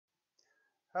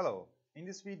Hello, in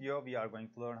this video we are going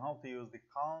to learn how to use the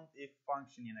COUNTIF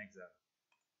function in Excel.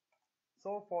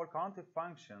 So for COUNTIF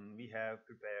function we have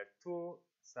prepared two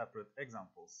separate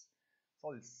examples. So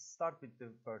let's start with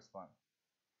the first one.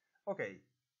 Okay,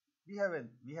 we have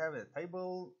a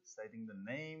table stating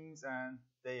the names and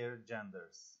their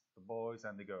genders, the boys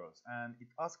and the girls, and it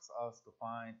asks us to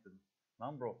find the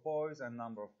number of boys and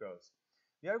number of girls.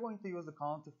 We are going to use the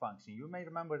COUNTIF function. You may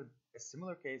remember a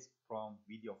similar case from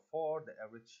video 4, the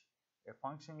average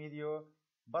function video,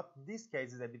 but this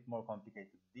case is a bit more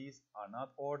complicated. These are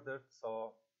not ordered,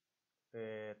 so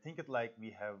think it like we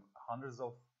have hundreds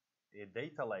of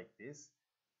data like this.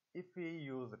 If we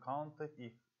use the COUNTIF,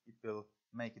 it will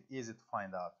make it easy to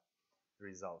find out the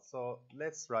results. So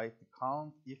let's write the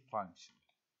COUNTIF function.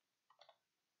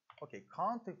 Okay,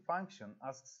 COUNTIF function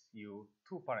asks you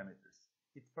two parameters.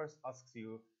 It first asks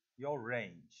you your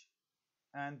range,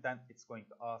 and then it's going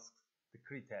to ask the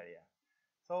criteria.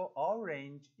 So our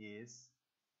range is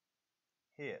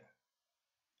here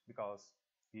because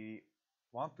we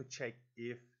want to check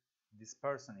if this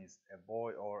person is a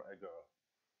boy or a girl.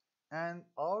 And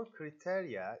our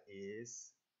criteria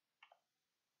is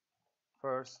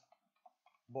first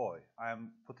boy.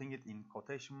 I'm putting it in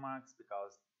quotation marks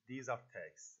because these are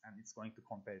texts and it's going to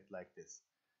compare it like this.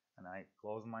 And I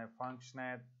close my function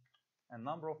head, and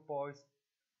number of boys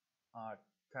are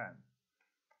 10.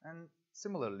 And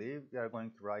similarly, we are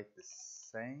going to write the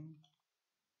same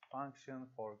function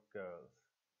for girls.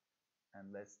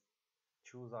 And let's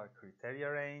choose our criteria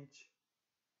range,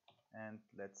 and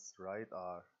let's write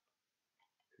our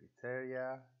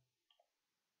criteria.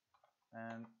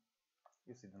 And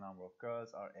you see the number of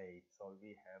girls are 8, so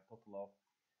we have a total of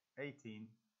 18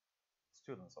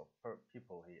 students or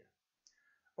people here.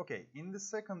 Okay, in the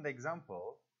second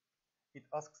example, it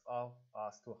asks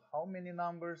us to how many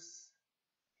numbers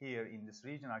here in this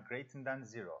region are greater than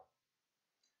 0.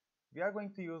 We are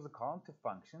going to use the COUNTIF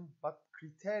function, but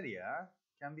criteria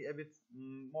can be a bit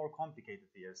more complicated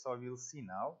here, so we'll see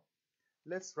now.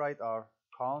 Let's write our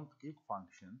COUNTIF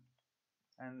function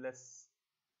and let's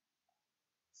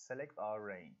select our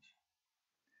range.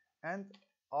 And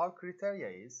our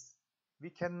criteria is, we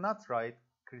cannot write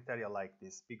criteria like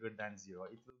this, bigger than 0.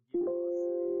 It will give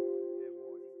us a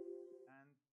warning. And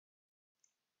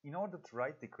in order to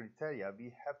write the criteria,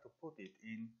 we have to put it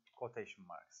in quotation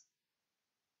marks,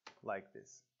 like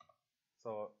this.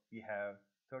 So we have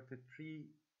 33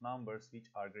 numbers which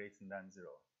are greater than 0.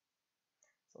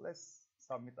 So let's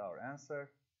submit our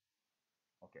answer.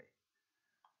 Okay.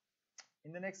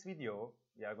 In the next video,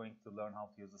 we are going to learn how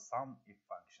to use the SUMIF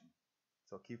function.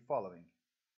 So keep following.